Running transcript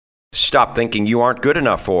Stop thinking you aren't good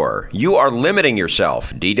enough for her. You are limiting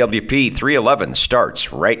yourself. DWP 311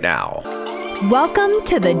 starts right now. Welcome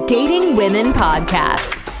to the Dating Women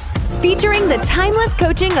Podcast, featuring the timeless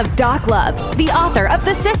coaching of Doc Love, the author of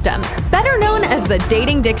The System, better known as the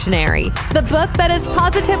Dating Dictionary, the book that has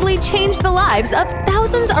positively changed the lives of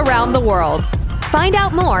thousands around the world. Find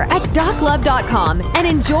out more at doclove.com and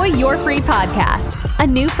enjoy your free podcast. A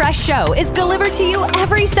new fresh show is delivered to you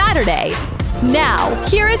every Saturday. Now,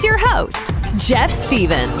 here is your host, Jeff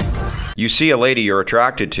Stevens. You see a lady you're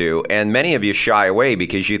attracted to, and many of you shy away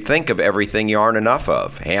because you think of everything you aren't enough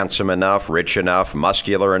of. Handsome enough, rich enough,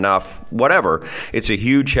 muscular enough, whatever. It's a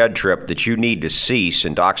huge head trip that you need to cease,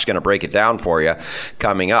 and Doc's going to break it down for you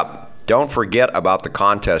coming up. Don't forget about the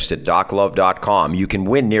contest at doclove.com. You can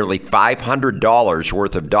win nearly $500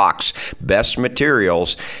 worth of Doc's best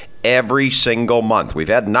materials every single month. We've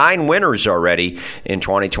had 9 winners already in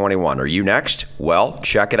 2021. Are you next? Well,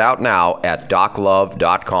 check it out now at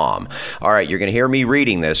doclove.com. All right, you're going to hear me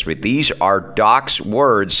reading this, but these are Doc's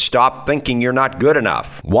words. Stop thinking you're not good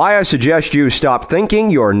enough. Why I suggest you stop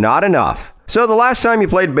thinking you're not enough. So the last time you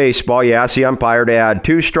played baseball, you asked the umpire to add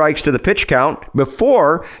 2 strikes to the pitch count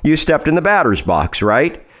before you stepped in the batter's box,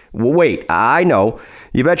 right? Well, wait, I know.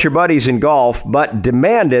 You bet your buddies in golf, but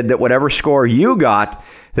demanded that whatever score you got,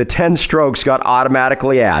 the 10 strokes got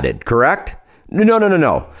automatically added, correct?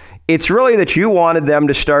 No. It's really that you wanted them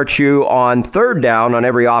to start you on 3rd down on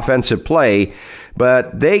every offensive play,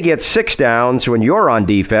 but they get 6 downs when you're on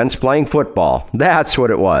defense playing football. That's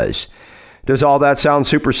what it was. Does all that sound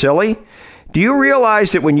super silly? Do you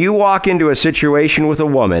realize that when you walk into a situation with a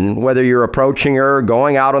woman, whether you're approaching her,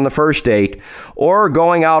 going out on the first date, or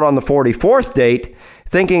going out on the 44th date,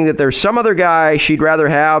 thinking that there's some other guy she'd rather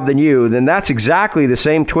have than you, then that's exactly the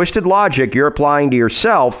same twisted logic you're applying to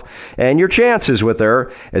yourself and your chances with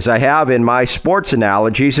her, as I have in my sports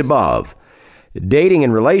analogies above. Dating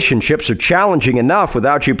and relationships are challenging enough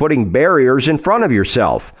without you putting barriers in front of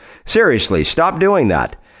yourself. Seriously, stop doing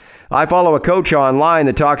that. I follow a coach online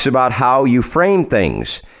that talks about how you frame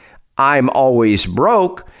things. I'm always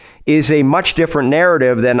broke is a much different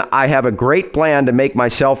narrative than I have a great plan to make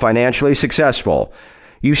myself financially successful.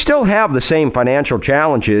 You still have the same financial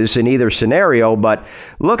challenges in either scenario, but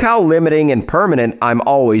look how limiting and permanent I'm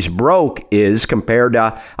always broke is compared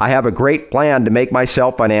to I have a great plan to make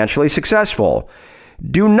myself financially successful.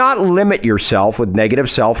 Do not limit yourself with negative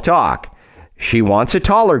self-talk. She wants a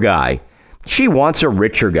taller guy. She wants a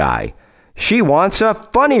richer guy. She wants a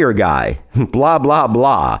funnier guy. Blah, blah,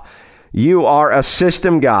 blah. You are a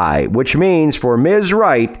system guy, which means for Ms.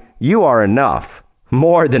 Right, you are enough.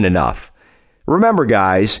 More than enough. Remember,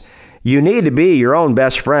 guys, you need to be your own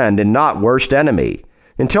best friend and not worst enemy.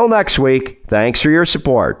 Until next week, thanks for your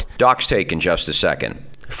support. Doc's take in just a second.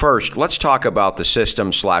 First, let's talk about the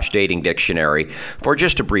System/Dating Dictionary for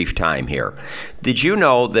just a brief time here. Did you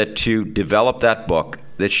know that to develop that book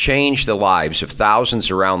that changed the lives of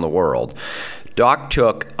thousands around the world, Doc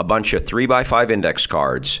took a bunch of 3x5 index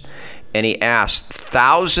cards and he asked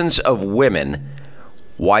thousands of women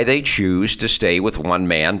why they choose to stay with one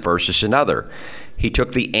man versus another. He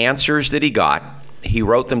took the answers that he got, he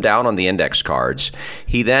wrote them down on the index cards.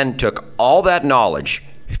 He then took all that knowledge,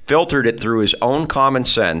 filtered it through his own common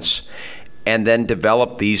sense, and then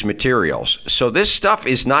developed these materials. So this stuff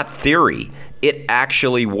is not theory. It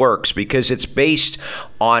actually works because it's based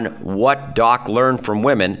on what Doc learned from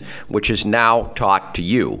women, which is now taught to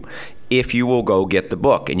you. If you will go get the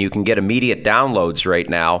book, and you can get immediate downloads right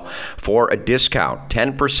now for a discount,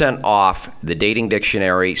 10% off the Dating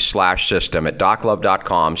Dictionary /system at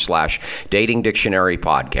doclove.com/Dating Dictionary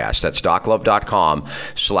Podcast. That's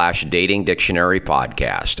doclove.com/Dating Dictionary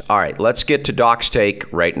Podcast. All right, let's get to Doc's take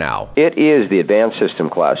right now. It is the Advanced System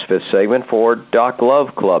Class 5th segment for Doc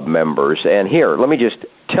Love Club members. And here, let me just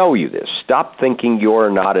tell you this. Stop thinking you're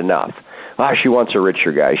not enough. She wants a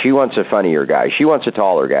richer guy. She wants a funnier guy. She wants a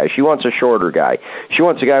taller guy. She wants a shorter guy. She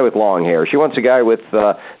wants a guy with long hair. She wants a guy with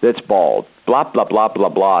that's bald. Blah, blah, blah, blah,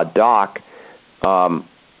 blah. Doc,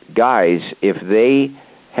 guys, if they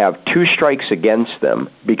have 2 strikes against them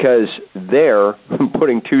because they're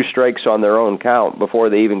putting 2 strikes on their own count before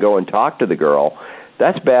they even go and talk to the girl,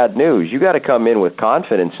 that's bad news. You got to come in with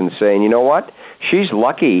confidence and saying, you know what? She's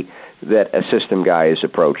lucky that a system guy is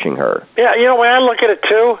approaching her. Yeah, you know, when I look at it,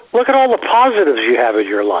 too, look at all the positives you have in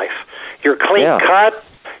your life. You're clean cut.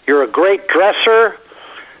 You're a great dresser.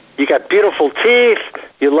 You got beautiful teeth.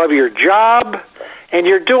 You love your job. And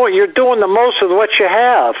you're doing the most of what you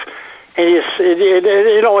have. And,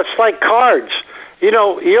 you know, it's like cards. You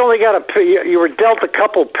know, you only got you were dealt a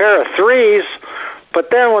couple pair of 3s, but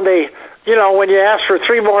then when they when you asked for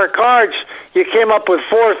 3 more cards, you came up with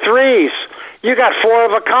 4 threes. You got 4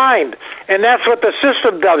 of a kind, and that's what the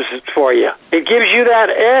system does for you. It gives you that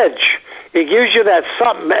edge. It gives you that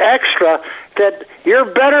something extra that you're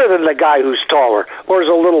better than the guy who's taller or is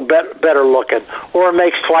a little bit better looking or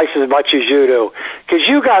makes twice as much as you do. Because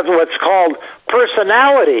you got what's called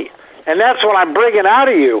personality, and that's what I'm bringing out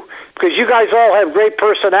of you, because you guys all have great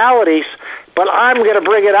personalities, but I'm going to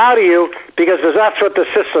bring it out of you because that's what the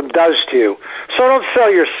system does to you. So don't sell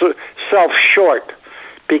yourself short,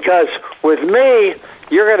 because with me,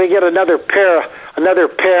 you're going to get another pair,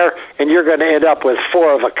 and you're going to end up with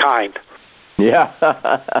 4 of a kind. Yeah,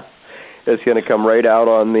 it's going to come right out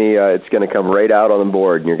on the. It's going to come right out on the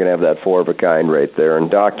board, and you're going to have that 4 of a kind right there.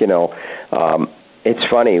 And Doc, it's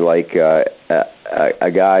funny, like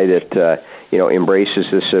a guy that embraces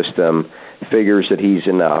the system, figures that he's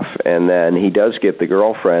enough, and then he does get the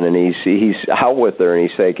girlfriend, and he's out with her, and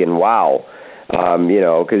he's thinking, wow.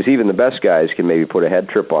 Because even the best guys can maybe put a head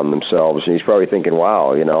trip on themselves, and he's probably thinking,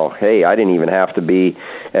 wow, hey, I didn't even have to be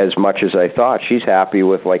as much as I thought. She's happy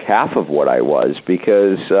with like half of what I was,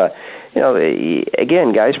 because,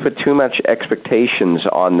 again, guys put too much expectations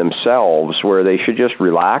on themselves where they should just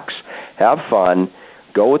relax, have fun,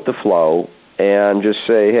 go with the flow, and just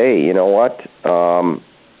say, hey, you know what?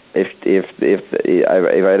 If it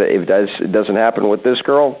doesn't happen with this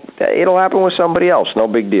girl, it'll happen with somebody else. No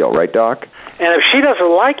big deal, right, Doc? And if she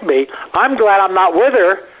doesn't like me, I'm glad I'm not with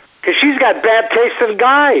her, because she's got bad taste in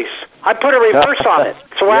guys. I put a reverse on it.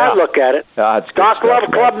 That's the way I look at it. Doc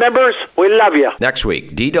Love Club members, we love you. Next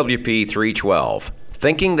week, DWP 312.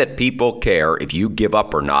 Thinking that people care if you give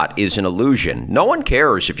up or not is an illusion. No one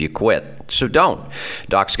cares if you quit, so don't.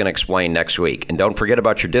 Doc's going to explain next week. And don't forget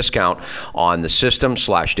about your discount on the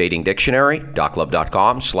system/dating dictionary,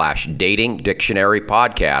 doclove.com/dating dictionary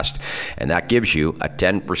podcast. And that gives you a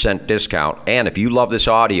 10% discount. And if you love this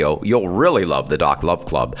audio, you'll really love the Doc Love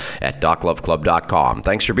Club at docloveclub.com.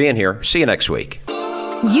 Thanks for being here. See you next week.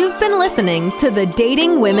 You've been listening to the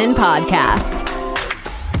Dating Women Podcast.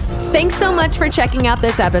 Thanks so much for checking out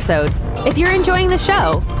this episode. If you're enjoying the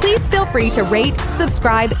show, please feel free to rate,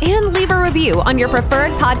 subscribe, and leave a review on your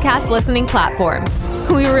preferred podcast listening platform.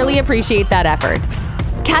 We really appreciate that effort.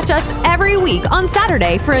 Catch us every week on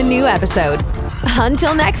Saturday for a new episode.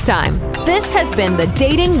 Until next time, this has been the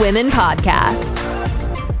Dating Women Podcast.